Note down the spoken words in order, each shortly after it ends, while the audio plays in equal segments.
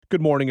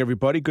Good morning,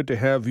 everybody. Good to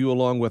have you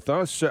along with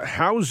us.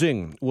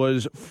 Housing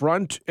was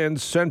front and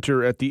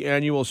center at the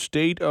annual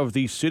State of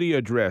the City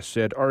address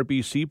at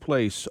RBC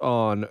Place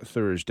on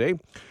Thursday.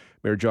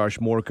 Mayor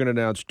Josh Morgan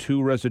announced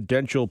two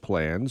residential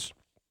plans.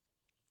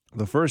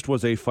 The first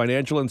was a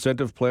financial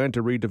incentive plan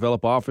to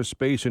redevelop office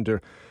space into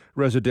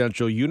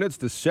residential units.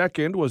 The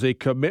second was a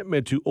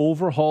commitment to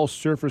overhaul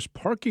surface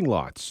parking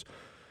lots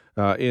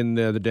in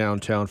the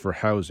downtown for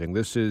housing.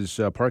 This is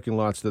parking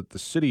lots that the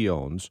city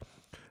owns.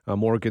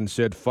 Morgan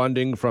said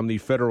funding from the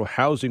Federal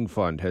Housing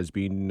Fund has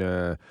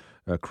been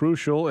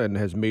crucial and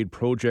has made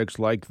projects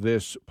like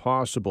this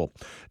possible.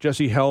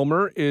 Jesse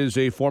Helmer is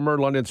a former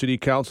London City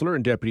Councilor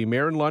and Deputy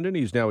Mayor in London.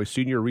 He's now a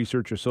Senior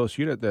Research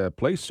Associate at the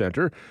Place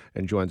Centre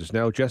and joins us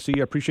now. Jesse,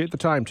 I appreciate the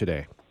time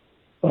today.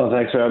 Well,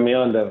 thanks for having me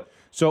on, Devon.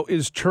 So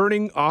is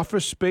turning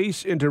office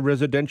space into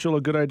residential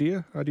a good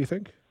idea? How do you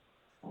think?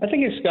 I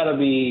think it's got to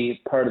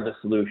be part of the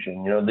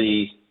solution. You know,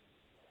 the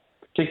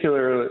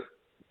particular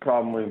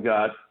problem we've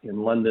got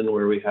in London,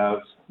 where we have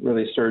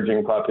really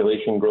surging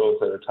population growth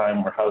at a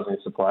time where housing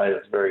supply is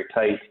very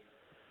tight,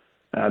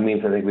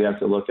 means I think we have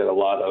to look at a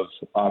lot of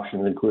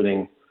options,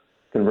 including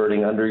converting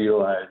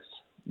underutilized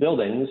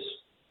buildings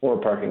or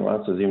parking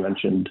lots, as you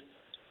mentioned,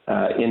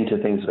 into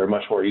things that are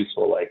much more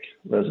useful, like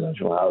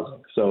residential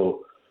housing. So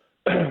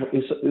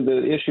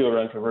the issue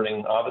around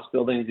converting office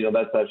buildings,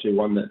 that's actually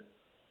one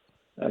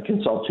that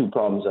can solve two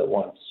problems at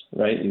once,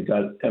 right? You've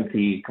got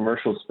empty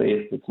commercial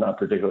space that's not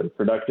particularly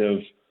productive,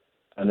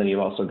 and then you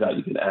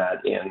can add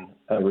in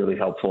a really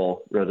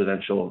helpful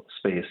residential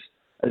space.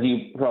 As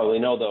you probably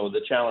know, though,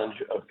 the challenge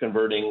of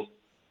converting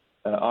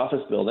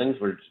office buildings,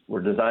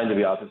 were designed to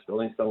be office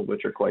buildings, some of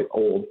which are quite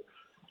old,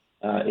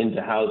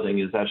 into housing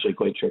is actually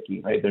quite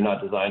tricky, right? They're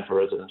not designed for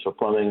residential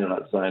plumbing. They're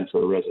not designed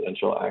for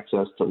residential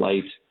access to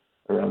light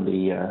around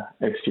the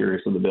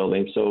exteriors of the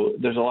building. So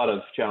there's a lot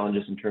of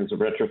challenges in terms of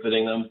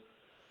retrofitting them.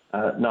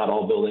 Not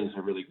all buildings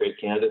are really great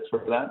candidates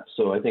for that.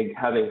 So I think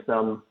having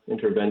some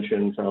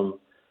intervention from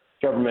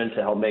government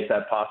to help make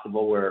that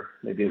possible, where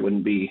maybe it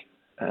wouldn't be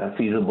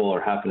feasible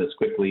or happen as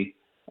quickly,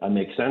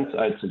 makes sense.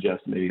 I'd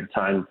suggest maybe a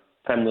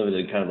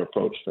time-limited kind of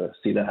approach to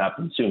see that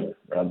happen sooner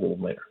rather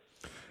than later.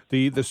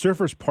 The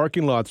surface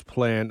parking lots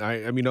plan,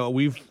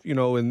 we've,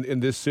 in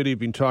this city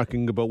been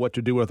talking about what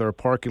to do with our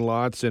parking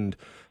lots and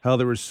how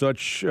there is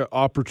such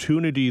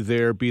opportunity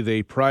there, be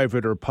they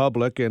private or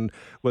public. And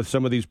with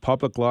some of these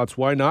public lots,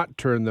 why not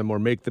turn them or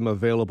make them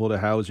available to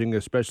housing,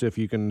 especially if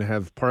you can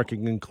have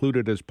parking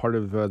included as part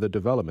of the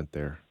development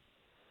there?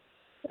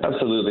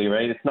 Absolutely,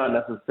 right. It's not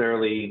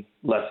necessarily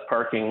less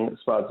parking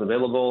spots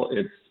available.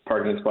 It's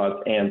parking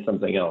spots and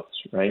something else,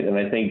 right? And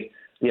I think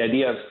the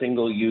idea of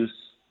single-use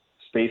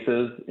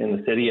spaces in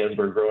the city, as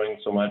we're growing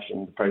so much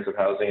and the price of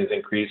housing has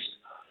increased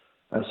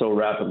so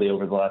rapidly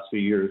over the last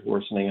few years,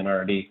 worsening an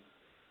already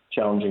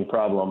challenging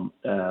problem,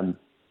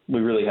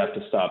 we really have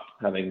to stop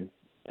having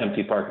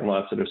empty parking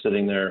lots that are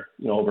sitting there,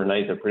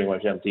 overnight. They're pretty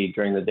much empty.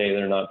 During the day,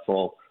 they're not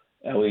full.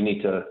 And we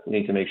need to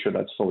make sure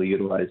that's fully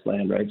utilized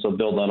land, right? So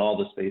build on all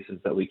the spaces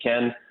that we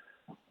can,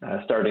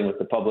 starting with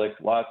the public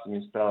lots. The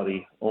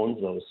municipality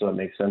owns those, so it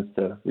makes sense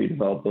to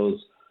redevelop those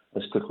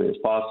as quickly as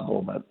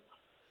possible. But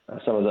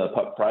some of the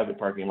private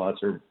parking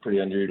lots are pretty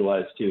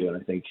underutilized too. And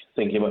I think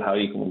thinking about how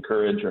you can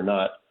encourage or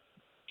not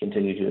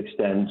continue to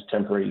extend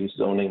temporary use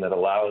zoning that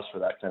allows for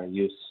that kind of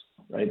use,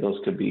 right? Those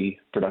could be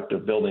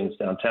productive buildings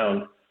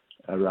downtown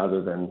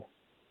rather than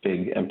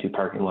big empty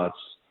parking lots,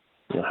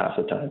 half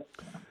the time.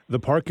 The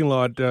parking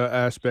lot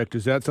aspect,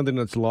 is that something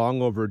that's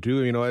long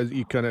overdue? As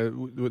you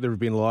there have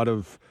been a lot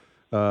of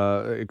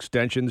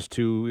extensions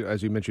to,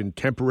 as you mentioned,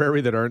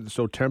 temporary that aren't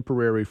so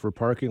temporary for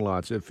parking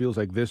lots. It feels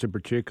like this in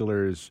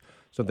particular is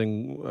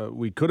something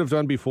we could have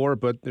done before,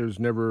 but there's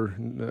never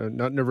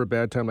a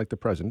bad time like the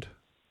present.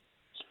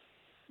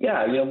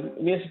 Yeah,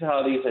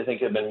 municipalities, I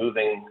think, have been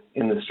moving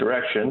in this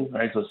direction,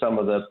 right? So some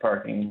of the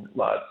parking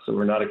lots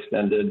were not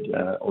extended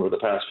over the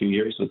past few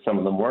years, but some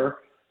of them were.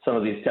 Some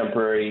of these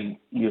temporary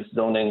use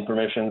zoning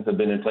permissions have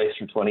been in place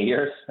for 20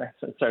 years, right?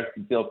 So it starts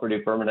to feel pretty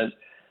permanent.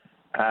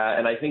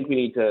 And I think we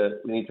need to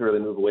really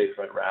move away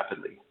from it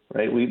rapidly,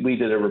 right? We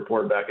did a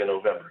report back in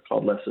November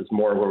called Less is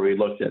More, where we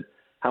looked at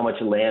how much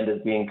land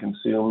is being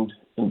consumed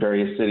in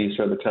various cities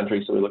throughout the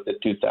country. So we looked at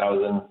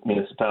 2,000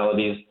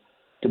 municipalities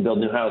to build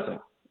new housing.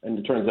 And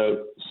it turns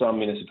out some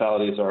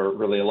municipalities are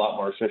really a lot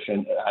more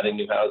efficient at adding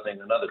new housing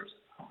than others.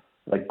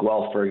 Like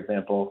Guelph, for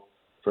example,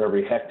 for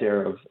every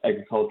hectare of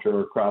agriculture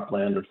or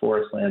cropland or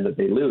forest land that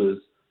they lose,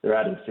 they're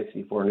adding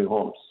 64 new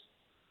homes.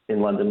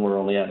 In London, we're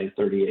only adding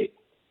 38,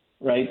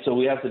 right? So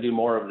we have to do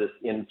more of this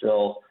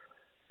infill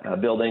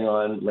building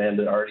on land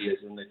that already is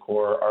in the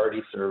core,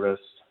 already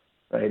serviced,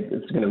 right?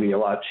 It's going to be a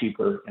lot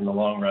cheaper in the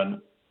long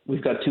run.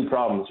 We've got two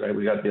problems, right?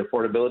 We've got the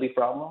affordability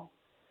problem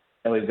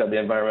and we've got the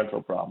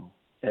environmental problem.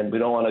 And we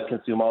don't want to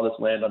consume all this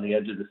land on the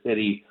edge of the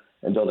city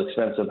and build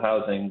expensive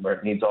housing where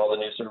it needs all the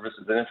new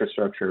services and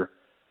infrastructure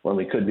when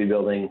we could be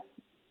building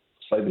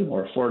slightly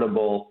more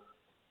affordable,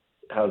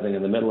 housing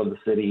in the middle of the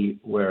city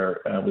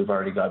where we've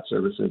already got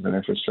services and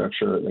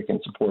infrastructure that can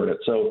support it.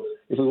 So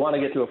if we want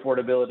to get to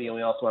affordability and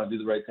we also want to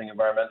do the right thing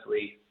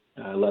environmentally,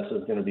 less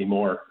is going to be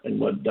more. And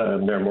what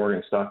Mayor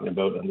Morgan's talking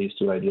about on these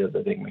two ideas,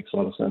 I think makes a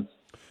lot of sense.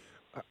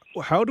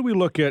 How do we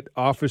look at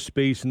office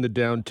space in the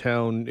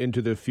downtown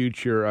into the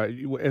future?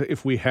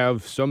 If we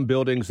have some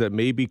buildings that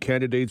may be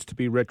candidates to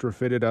be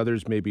retrofitted,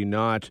 others maybe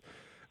not.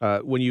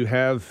 When you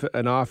have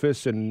an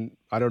office, and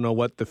I don't know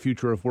what the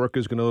future of work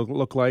is going to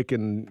look like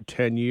in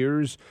 10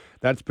 years,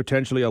 that's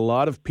potentially a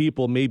lot of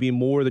people, maybe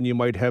more than you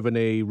might have in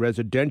a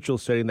residential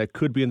setting that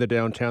could be in the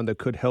downtown that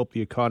could help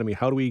the economy.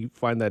 How do we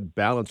find that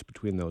balance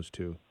between those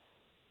two?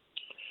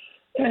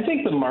 And I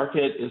think the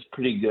market is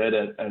pretty good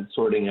at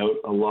sorting out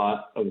a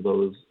lot of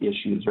those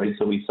issues, right?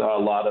 So we saw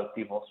a lot of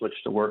people switch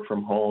to work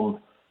from home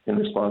in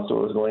response to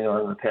what was going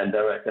on in the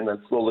pandemic. And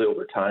then slowly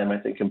over time, I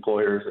think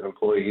employers and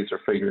employees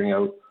are figuring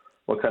out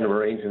what kind of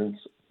arrangements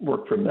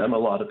work for them. A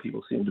lot of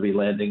people seem to be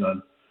landing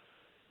on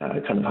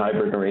kind of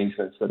hybrid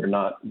arrangements that are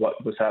not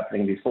what was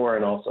happening before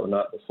and also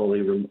not the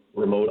fully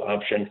remote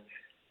option.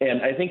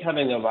 And I think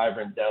having a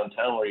vibrant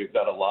downtown where you've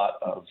got a lot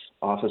of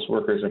office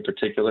workers in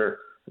particular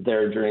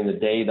there during the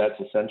day, that's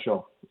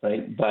essential,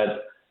 right?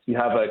 But you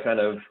have a kind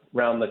of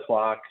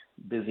round-the-clock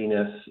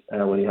busyness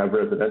when you have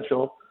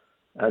residential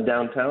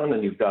downtown,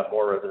 and you've got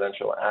more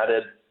residential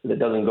added. That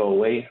doesn't go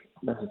away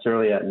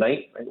necessarily at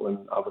night, right,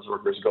 when office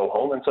workers go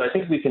home. And so I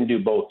think we can do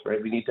both,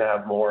 right? We need to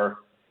have more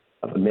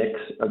of a mix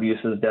of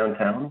uses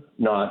downtown,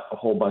 not a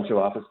whole bunch of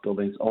office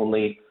buildings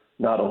only,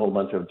 not a whole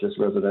bunch of just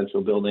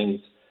residential buildings.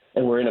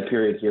 And we're in a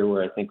period here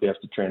where I think we have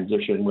to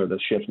transition where the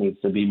shift needs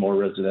to be more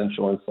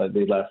residential and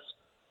slightly less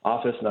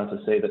office. Not to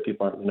say that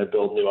people aren't going to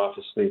build new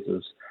office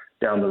spaces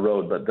down the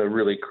road, but the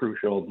really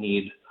crucial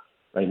need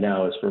right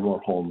now is for more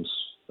homes,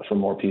 for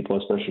more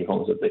people, especially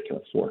homes that they can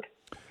afford.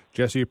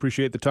 Jesse,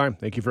 appreciate the time.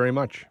 Thank you very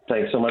much.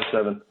 Thanks so much,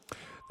 Devon.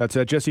 That's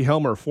Jesse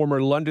Helmer, former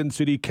London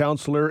City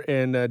Councilor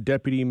and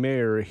Deputy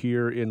Mayor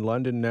here in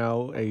London,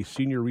 now a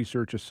Senior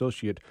Research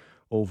Associate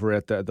over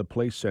at the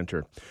Place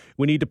Centre.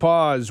 We need to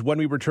pause. When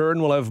we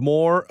return, we'll have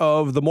more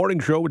of The Morning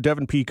Show with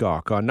Devon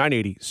Peacock on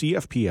 980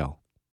 CFPL.